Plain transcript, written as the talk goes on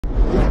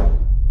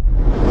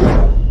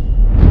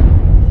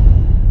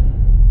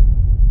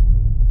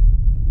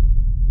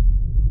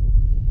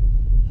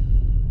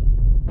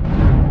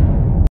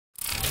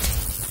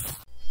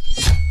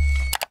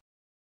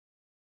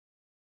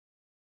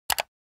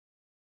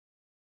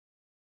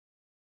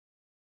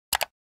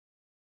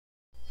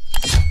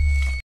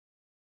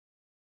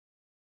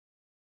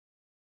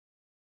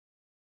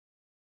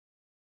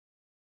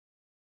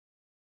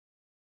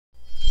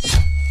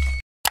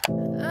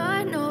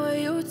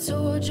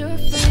told your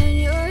friend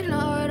you're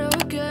not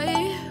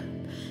okay?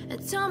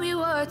 And tell me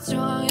what's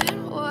wrong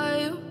and why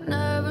you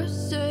never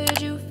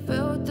said you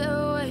felt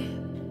that way.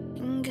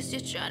 And guess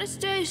you're trying to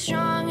stay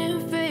strong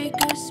and fake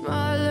a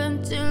smile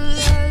until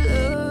I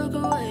look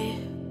away.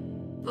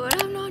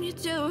 But I've known you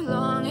too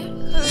long, it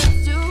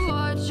hurts to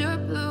watch your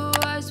blue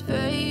eyes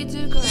fade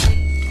to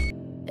gray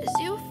as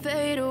you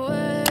fade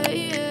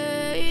away,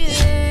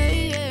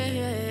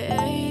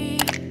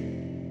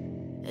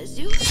 as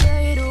you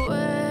fade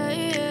away.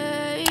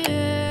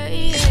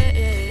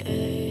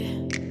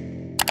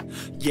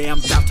 Yeah, I'm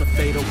about to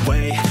fade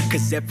away,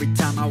 cause every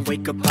time I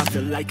wake up I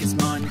feel like it's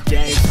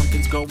Monday.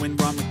 Something's going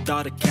wrong with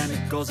all the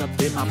chemicals up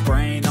in my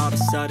brain. All of a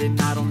sudden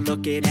I don't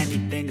look at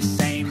anything the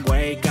same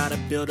way. Got a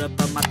buildup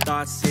of my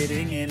thoughts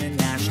sitting in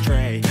an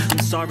ashtray. I'm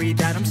sorry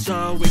that I'm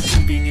so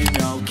inconvenient,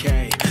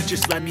 okay?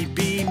 Just let me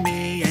be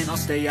me and I'll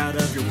stay out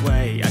of your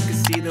way. I can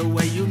see the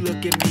way you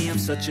look at me, I'm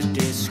such a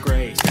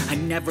disgrace. I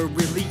never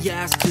really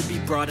asked to be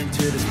brought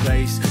into this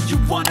place. You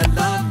wanna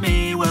love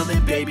me? Well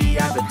then baby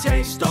I have a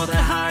taste. All the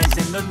highs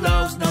and the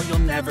lows, no you'll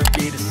never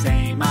be the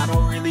same. I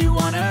don't really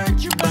wanna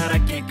hurt you but I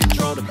can't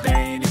control the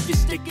pain. If you're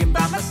sticking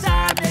by my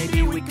side,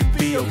 maybe we could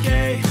be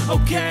okay.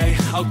 Okay,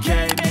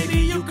 maybe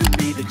you could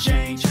be the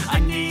change I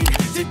need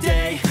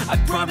today. I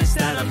promise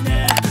that I've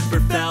never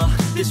felt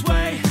this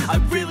way. I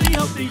really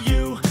hope that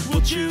you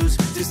will choose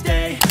to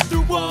stay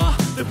through all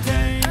the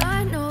pain.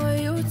 I know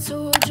you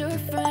told your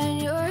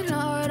friend you're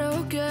not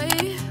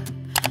okay.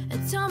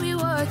 And tell me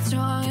what's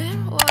wrong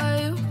and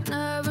why you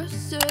never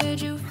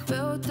said you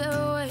felt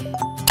that way.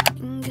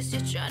 And guess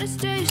you're trying to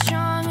stay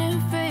strong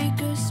and fake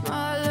a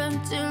smile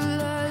until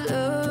I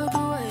look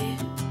away.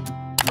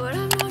 But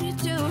I've known you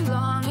too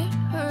long, it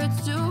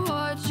hurts to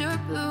watch your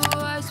blue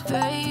eyes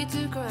fade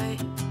to gray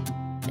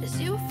as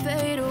you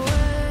fade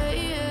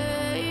away,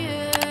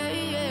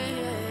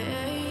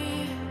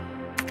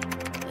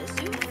 as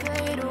you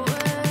fade away,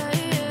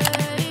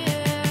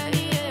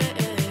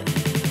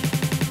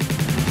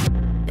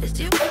 as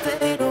you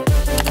fade away.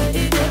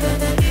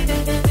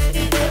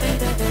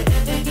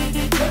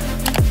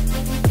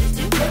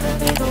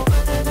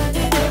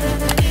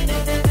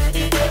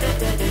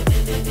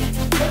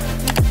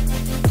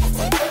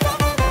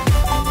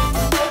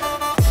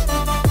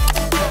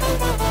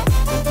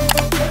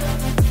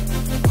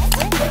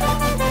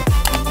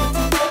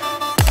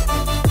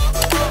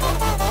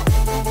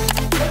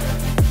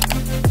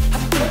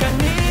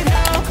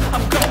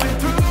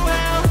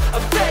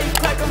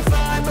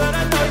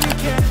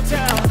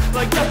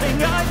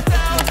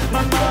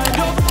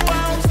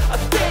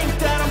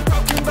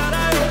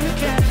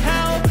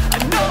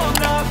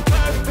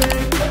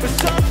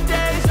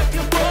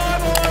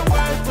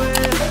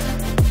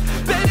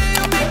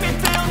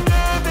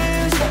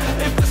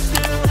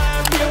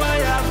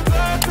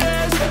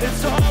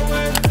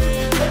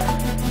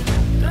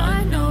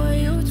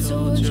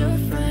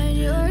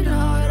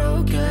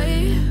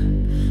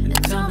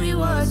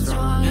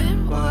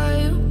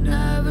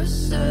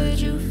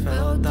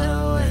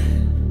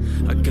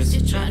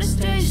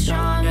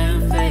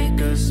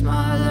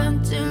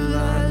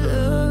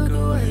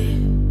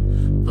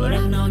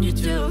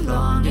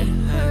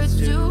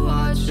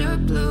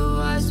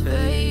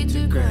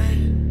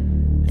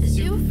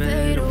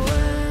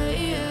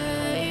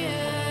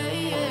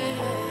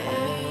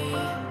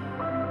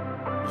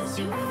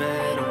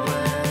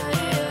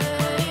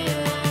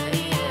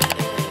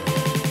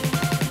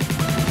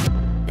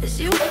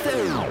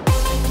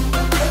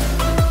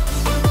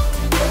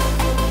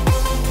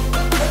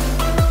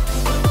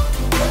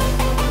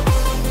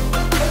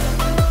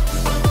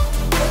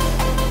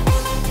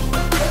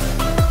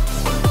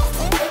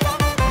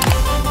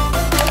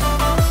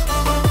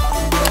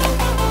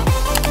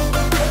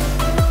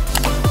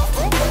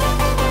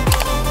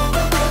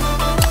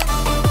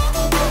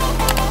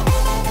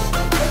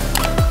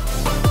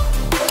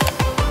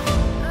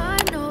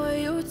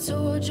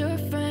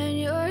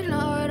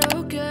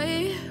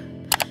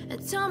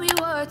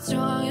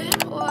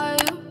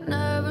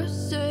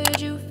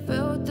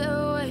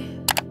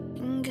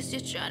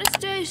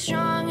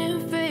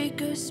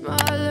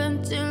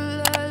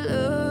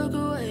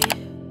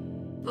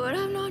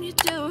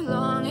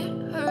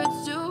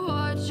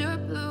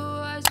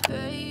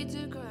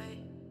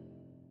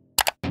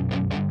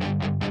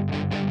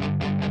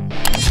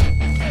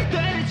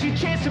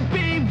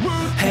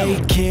 Hey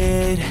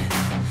kid,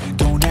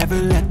 don't ever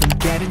let them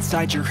get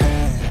inside your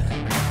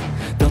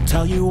head. They'll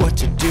tell you what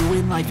to do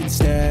in life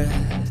instead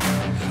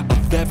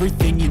of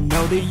everything you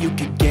know that you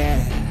could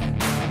get.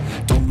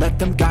 Don't let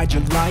them guide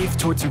your life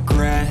towards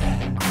regret.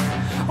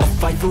 I'll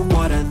fight for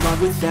what I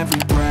love with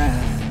every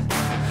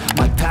breath.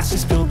 My past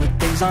is filled with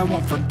things I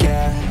won't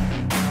forget.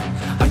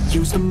 I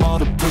use them all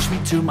to push me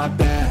to my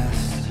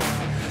best.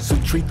 So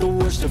treat the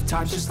worst of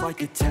times just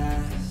like a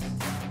test.